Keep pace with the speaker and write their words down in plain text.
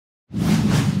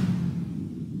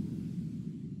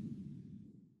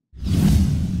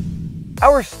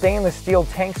Our stainless steel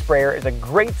tank sprayer is a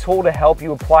great tool to help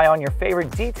you apply on your favorite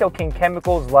Detail King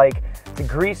chemicals like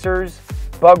degreasers,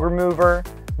 bug remover,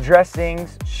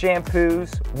 dressings, shampoos,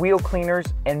 wheel cleaners,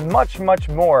 and much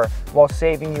more while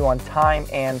saving you on time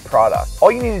and product.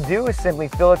 All you need to do is simply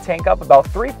fill a tank up about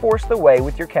 3/4 the way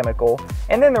with your chemical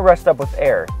and then the rest up with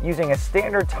air using a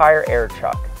standard tire air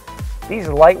chuck. These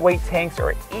lightweight tanks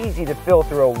are easy to fill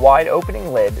through a wide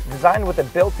opening lid designed with a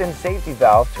built-in safety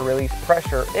valve to release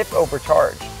pressure if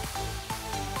overcharged.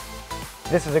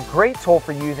 This is a great tool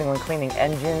for using when cleaning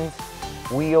engines,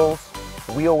 wheels,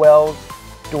 wheel wells,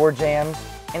 door jambs,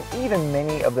 and even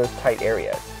many of those tight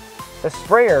areas. The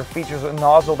sprayer features a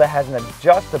nozzle that has an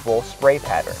adjustable spray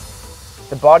pattern.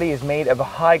 The body is made of a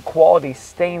high-quality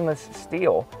stainless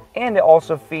steel, and it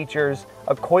also features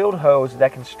a coiled hose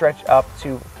that can stretch up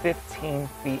to 15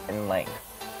 feet in length.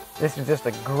 This is just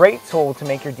a great tool to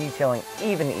make your detailing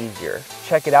even easier.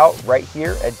 Check it out right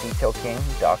here at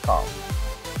detailking.com.